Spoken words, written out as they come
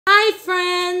Hi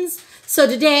friends! So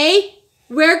today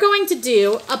we're going to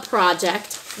do a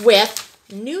project with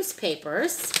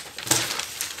newspapers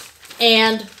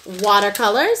and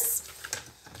watercolors.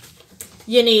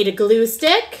 You need a glue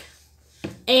stick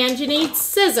and you need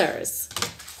scissors.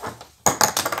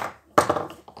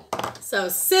 So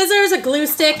scissors, a glue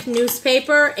stick,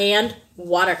 newspaper, and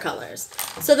watercolors.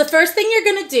 So the first thing you're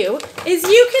going to do is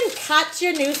you can cut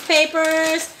your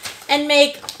newspapers and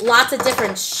make lots of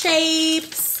different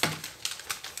shapes.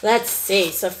 Let's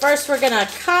see. So first we're going to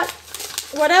cut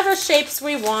whatever shapes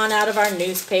we want out of our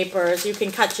newspapers. You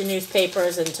can cut your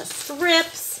newspapers into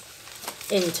strips,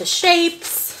 into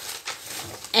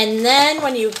shapes. And then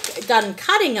when you're done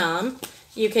cutting them,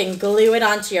 you can glue it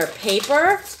onto your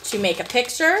paper to make a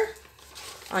picture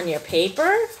on your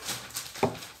paper.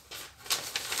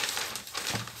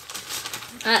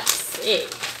 Let's see.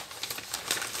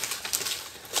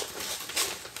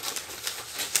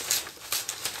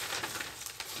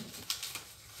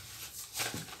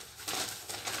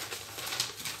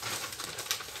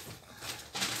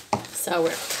 So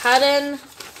we're cutting.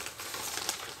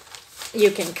 You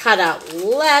can cut out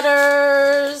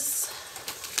letters.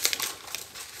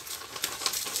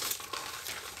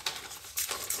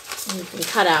 You can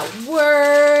cut out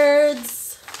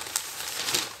words.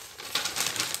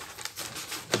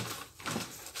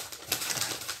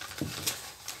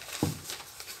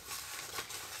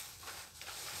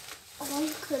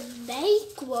 You could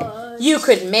make words. You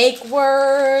could make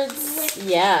words. With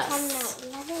yes. Letters.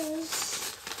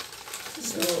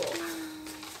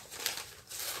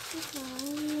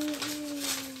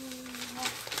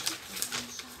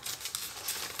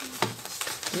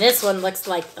 This one looks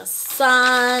like the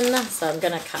sun, so I'm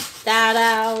going to cut that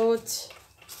out.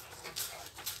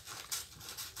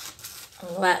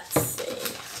 Let's see.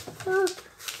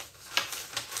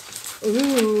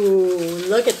 Ooh,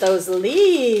 look at those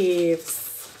leaves.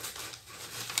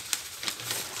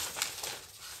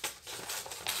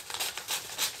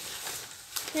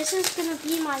 This is going to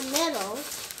be my middle.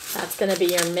 That's going to be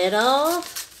your middle.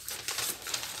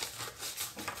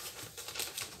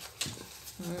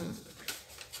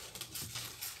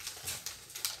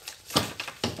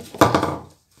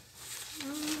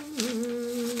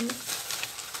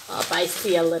 Up, I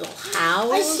see a little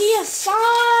house. I see a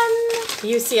sun.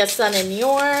 You see a sun in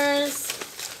yours.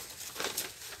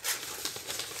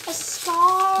 A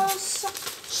star.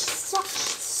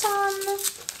 Sun.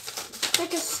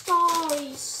 Like a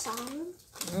starry sun.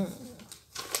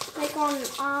 Like on an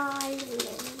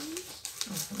island.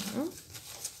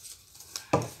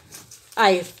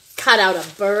 I cut out a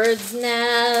bird's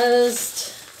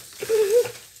nest.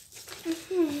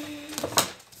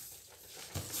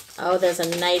 Oh, there's a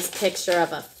nice picture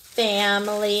of a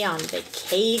family on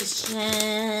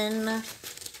vacation.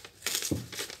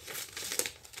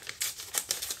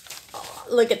 Oh,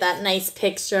 look at that nice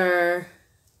picture.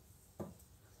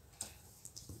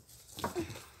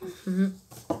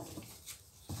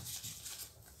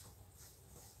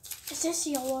 Is this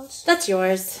yours? That's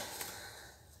yours.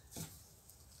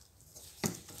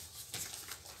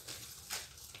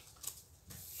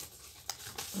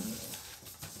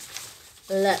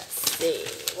 Let's see,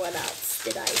 what else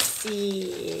did I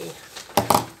see?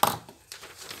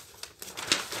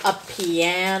 A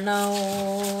piano.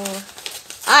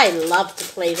 I love to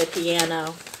play the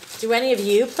piano. Do any of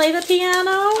you play the piano?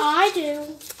 I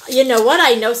do. You know what?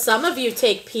 I know some of you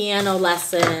take piano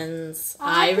lessons.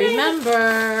 I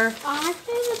remember. I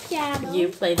play the piano. You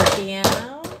play the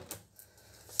piano?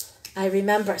 I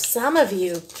remember some of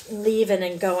you leaving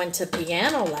and going to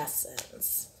piano lessons.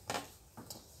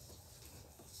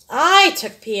 I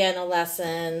took piano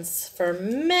lessons for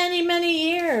many,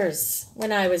 many years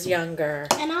when I was younger.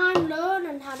 And I'm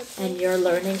learning how to play. And you're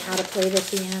learning how to play the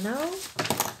piano?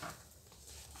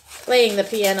 Playing the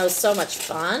piano is so much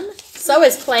fun. So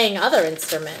is playing other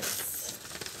instruments.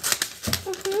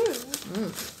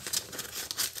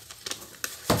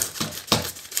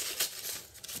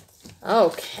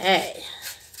 Okay.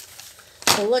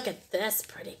 So look at this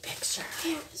pretty picture.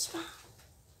 Here, this one.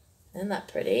 Isn't that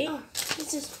pretty? Oh,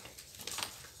 this is...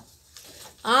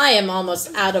 I am almost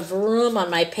out of room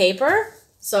on my paper,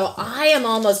 so I am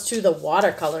almost to the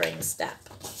watercoloring step.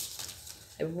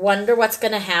 I wonder what's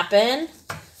going to happen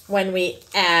when we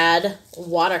add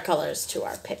watercolors to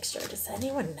our picture. Does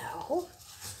anyone know?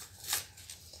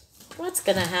 What's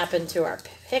going to happen to our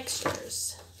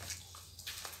pictures?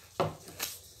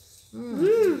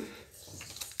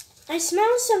 I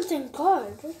smell something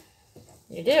good.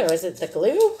 You do? Is it the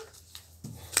glue?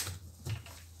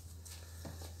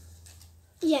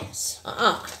 Yes.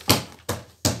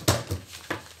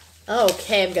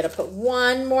 Okay, I'm going to put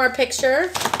one more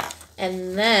picture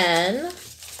And then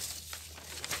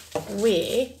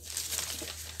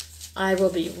I will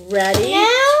be ready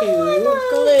to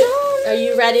glue. Are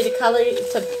you ready to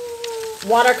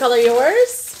watercolor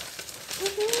yours?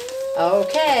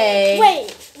 Okay.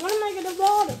 Wait, what am I going to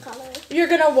watercolor? You're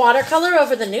going to watercolor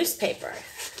over the newspaper.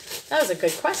 That was a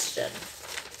good question.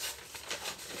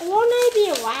 Won't I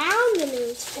be around the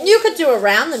newspaper? You could do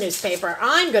around the newspaper.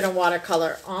 I'm going to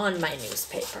watercolor on my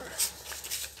newspaper.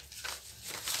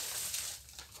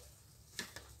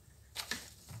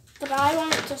 But I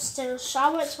want to still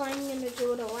show it, so I'm going to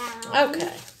do it around.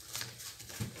 Okay.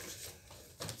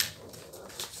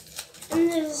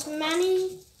 And there's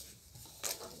many...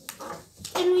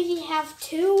 And we have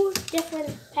 2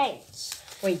 different paints.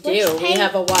 We do. We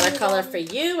have a watercolor for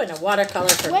you and a watercolor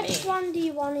for me. Which one do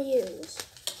you want to use?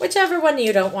 Whichever one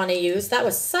you don't want to use. That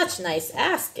was such nice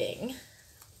asking.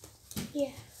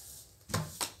 Yeah.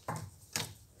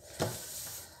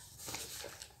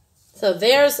 So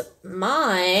there's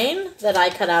mine that I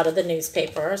cut out of the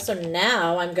newspaper. So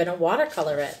now I'm going to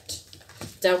watercolor it.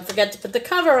 Don't forget to put the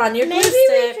cover on your glue stick.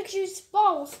 Maybe we could use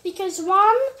both, because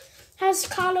one has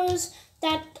colors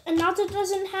that another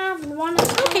doesn't have, and one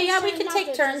has Okay, yeah, we can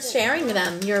take turns sharing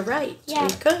them. You're right. Yeah,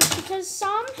 we could. because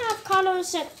some have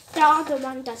colors that the other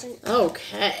one doesn't.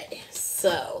 Okay,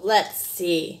 so let's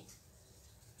see.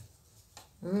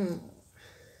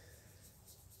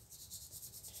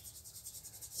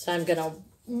 So I'm going to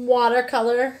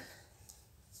watercolor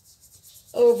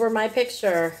over my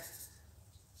picture.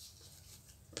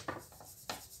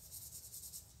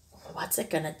 What's it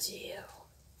going to do?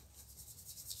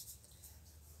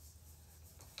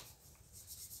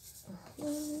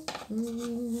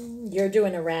 You're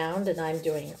doing around and I'm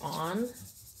doing on.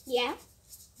 Yeah.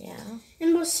 Yeah.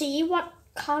 And we'll see what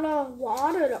color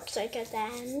water looks like at the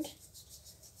end.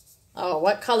 Oh,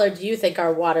 what color do you think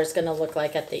our water's going to look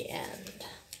like at the end?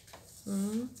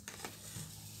 I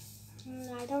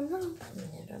don't know. I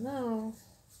don't know.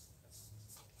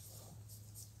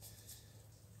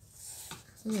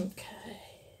 Okay.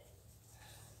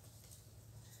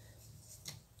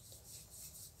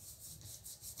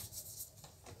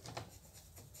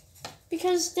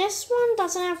 Because this one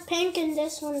doesn't have pink and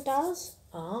this one does.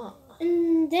 Oh.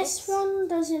 And this one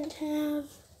doesn't have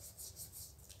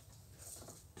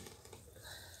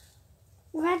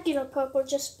regular purple,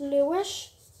 just bluish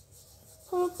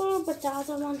purple, but the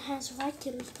other one has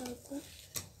regular purple.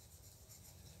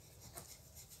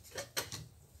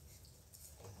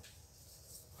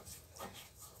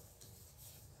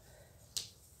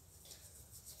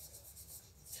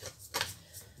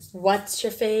 What's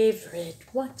your favorite?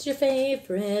 What's your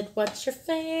favorite? What's your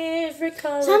favorite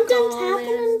color? Something's Colin?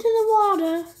 happening to the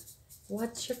water.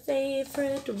 What's your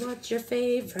favorite? What's your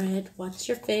favorite? What's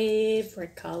your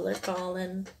favorite color,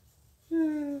 Colin?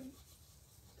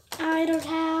 I don't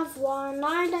have one.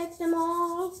 I like them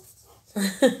all.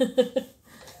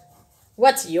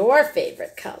 What's your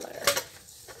favorite color?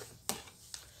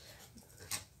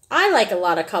 I like a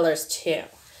lot of colors too.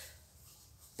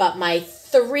 But my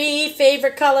 3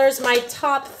 favorite colors, my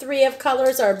top 3 of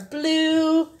colors are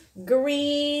blue,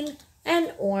 green,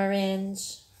 and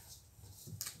orange.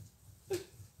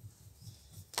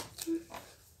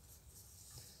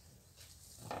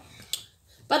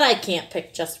 But I can't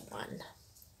pick just one.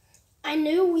 I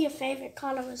knew your favorite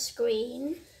color was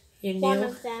green. You knew? One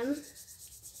of them.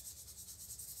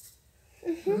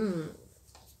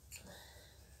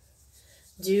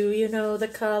 Do you know the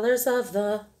colors of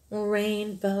the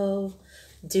rainbow?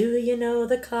 Do you know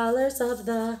the colors of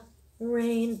the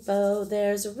rainbow?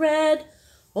 There's red,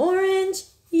 orange,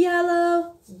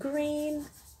 yellow, green.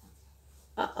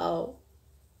 Uh-oh.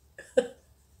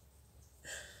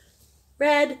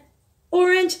 Red,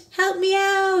 orange, help me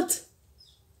out.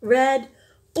 Red,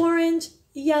 orange,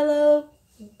 yellow,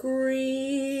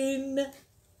 green.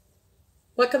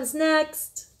 What comes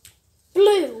next?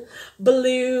 Blue.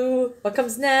 Blue. What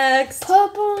comes next?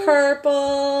 Purple.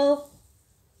 Purple.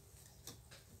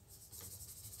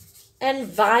 And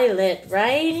violet,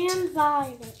 right? And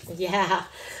violet. Yeah.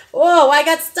 Whoa, I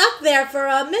got stuck there for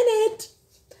a minute.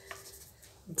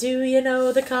 Do you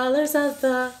know the colors of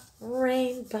the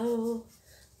rainbow?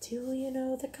 Do you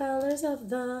know the colors of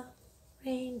the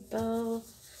rainbow?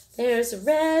 There's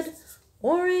red,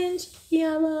 orange,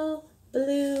 yellow,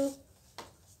 blue.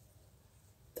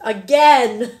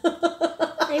 Again.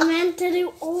 I meant to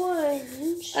do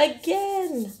orange.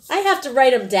 Again. I have to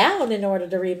write them down in order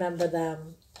to remember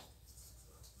them.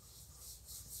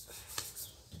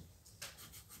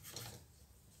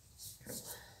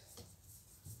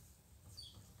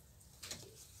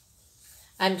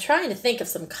 I'm trying to think of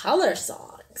some color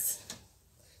songs.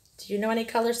 Do Do you know any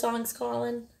color songs,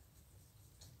 Colin?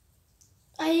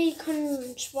 I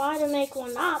can try to make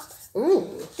one up.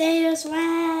 Ooh. There's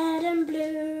red and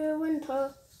blue and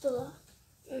purple.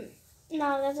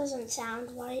 No, that doesn't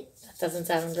sound right. That doesn't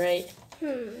sound right.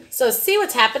 So see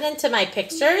what's happening to my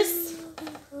pictures?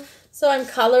 So I'm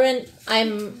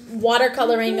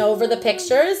watercoloring over the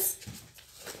pictures.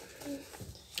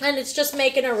 And it's just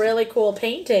making a really cool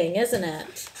painting, isn't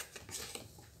it?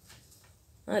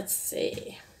 Let's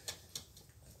see.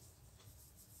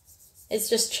 It's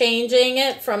just changing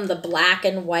it from the black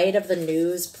and white of the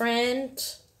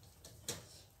newsprint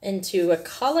into a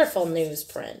colorful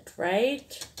newsprint,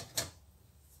 right?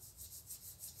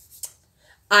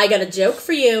 I got a joke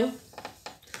for you.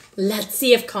 Let's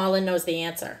see if Colin knows the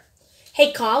answer.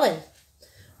 Hey, Colin,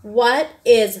 what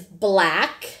is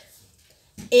black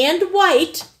and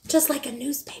white, just like a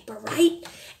newspaper, right?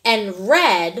 And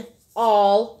red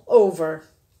all over.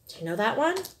 Do you know that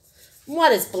one?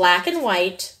 What is black and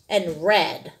white and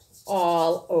red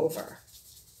all over?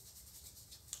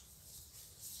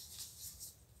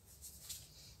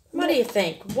 What do you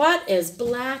think? What is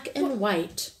black and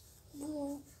white?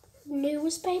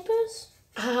 Newspapers?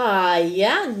 Ah,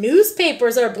 yeah.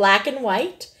 Newspapers are black and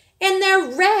white, and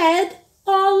they're red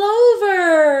all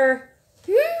over.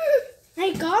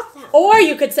 I got that. Or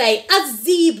you could say a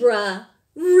zebra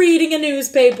reading a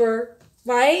newspaper,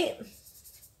 right?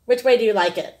 Which way do you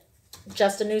like it?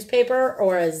 Just a newspaper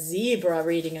or a zebra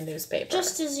reading a newspaper?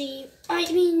 Just a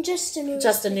newspaper.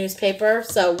 Just a newspaper.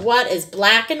 So what is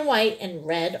black and white and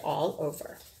red all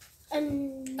over? A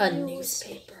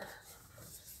newspaper.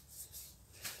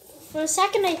 For a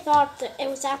second I thought that it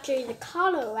was actually the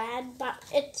color red, but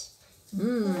it's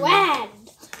red.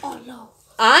 Oh no.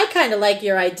 I kind of like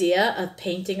your idea of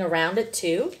painting around it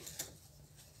too.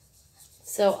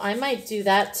 So I might do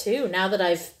that too now that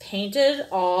I've painted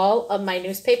all of my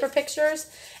newspaper pictures.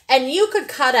 And you could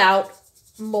cut out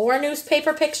more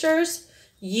newspaper pictures.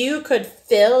 You could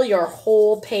fill your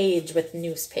whole page with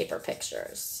newspaper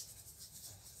pictures.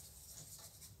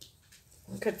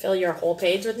 You could fill your whole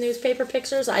page with newspaper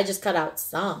pictures. I just cut out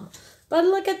some. But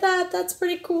look at that. That's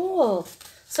pretty cool.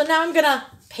 So now I'm going to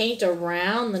paint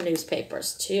around the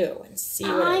newspapers too and see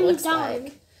what it looks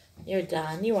like. You're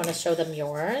done. You want to show them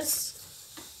yours?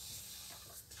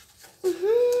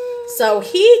 So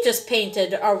he just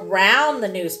painted around the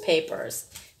newspapers.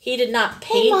 He did not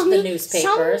paint the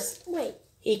newspapers.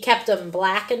 He kept them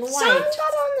black and white. Some got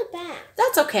on the back.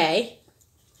 That's okay.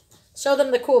 Show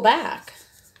them the cool back.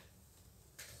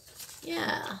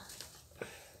 Yeah.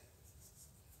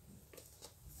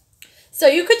 So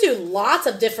you could do lots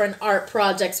of different art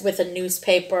projects with a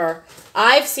newspaper.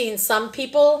 I've seen some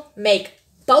people make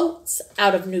boats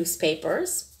out of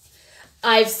newspapers.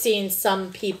 I've seen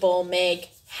some people make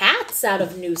hats out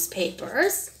of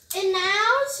newspapers. And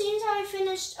now, since I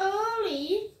finished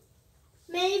early,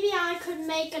 maybe I could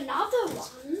make another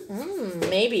one.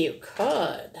 Maybe you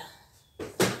could.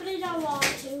 But I don't want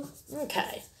to.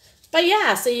 Okay. But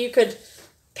yeah, so you could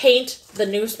paint the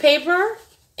newspaper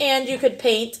and you could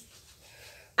paint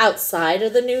outside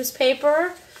of the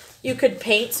newspaper. You could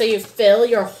paint so you fill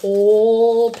your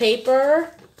whole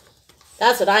paper.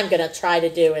 That's what I'm going to try to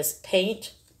do is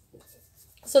paint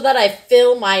so that I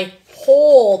fill my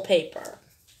whole paper.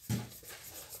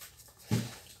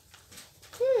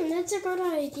 That's a good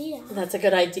idea. That's a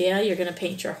good idea. You're going to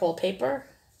paint your whole paper?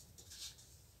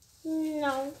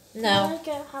 No. No. I like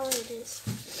it how it is.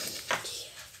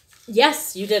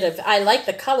 Yes, you did. I like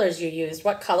the colors you used.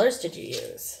 What colors did you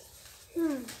use?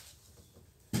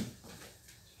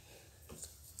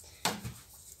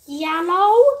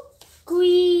 Yellow,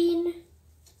 green,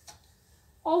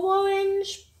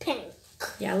 orange, pink.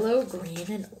 Yellow, green,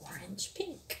 and orange,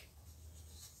 pink.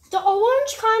 The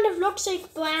orange kind of looks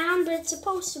like brown, but it's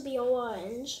supposed to be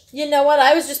orange. You know what?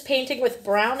 I was just painting with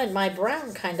brown, and my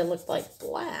brown kind of looked like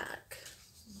black.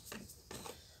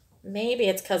 Maybe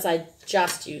it's because I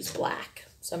just used black.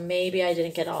 So maybe I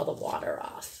didn't get all the water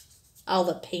off. All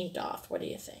the paint off. What do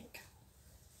you think?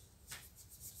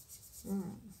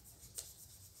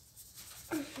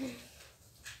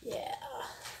 Yeah.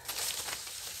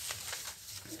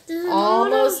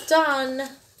 Almost done.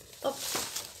 Oh,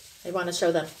 I want to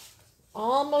show them.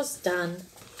 Almost done.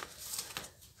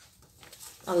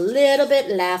 A little bit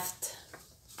left.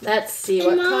 Let's see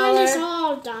what color. Mine is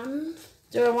all done.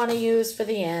 Do I want to use for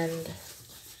the end?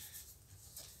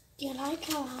 Do you like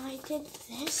how I did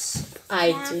this?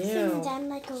 I Acting do. done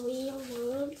like a real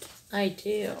world. I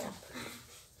do.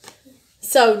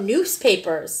 So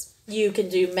newspapers, you can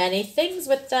do many things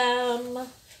with them.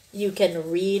 You can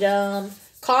read them.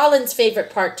 Colin's favorite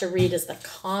part to read is the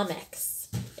comics.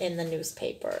 in the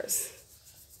newspapers.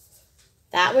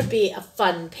 That would be a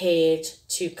fun page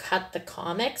to cut the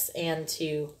comics and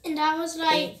to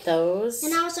paint those.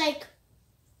 And I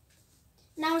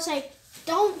was like,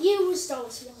 don't use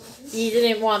those ones. You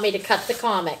didn't want me to cut the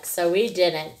comics, so we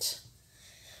didn't.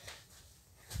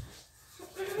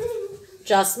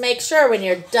 Just make sure when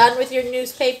you're done with your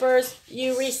newspapers,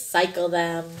 you recycle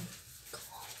them.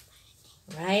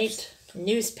 Right?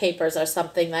 Newspapers are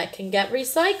something that can get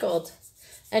recycled.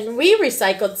 And we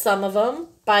recycled some of them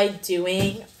by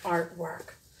doing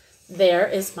artwork. There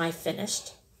is my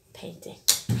finished painting.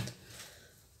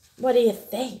 What do you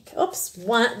think? Oops,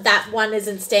 that one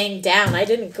isn't staying down. I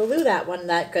didn't glue that one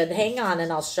that good. Hang on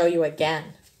and I'll show you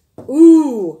again.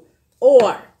 Ooh,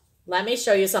 or let me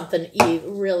show you something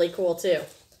really cool too.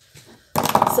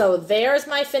 So there's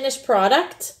my finished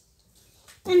product.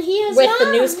 And here's with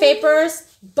the newspapers.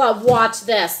 But watch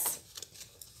this.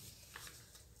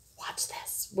 Watch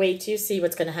this. Wait till you see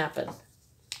what's going to happen.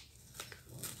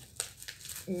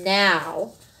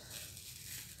 Now,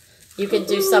 you can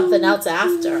do something else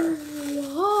after.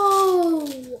 Whoa.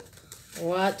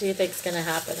 What do you think is going to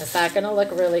happen? Is that going to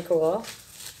look really cool?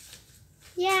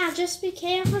 Yeah, just be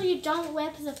careful you don't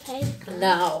whip the paper.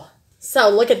 No. So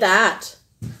look at that.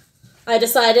 I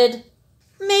decided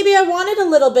maybe I wanted a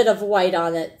little bit of white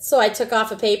on it. So I took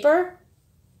off a paper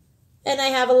and I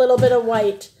have a little bit of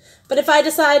white. But if I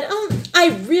decide,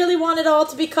 I really want it all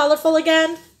to be colorful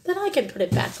again, then I can put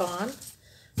it back on,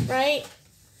 right?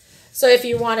 So if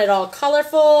you want it all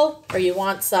colorful or you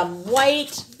want some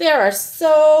white, there are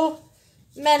so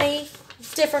many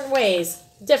different ways,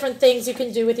 different things you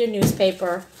can do with your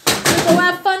newspaper. So go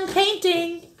have fun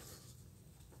painting.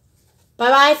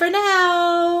 Bye-bye for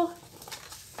now.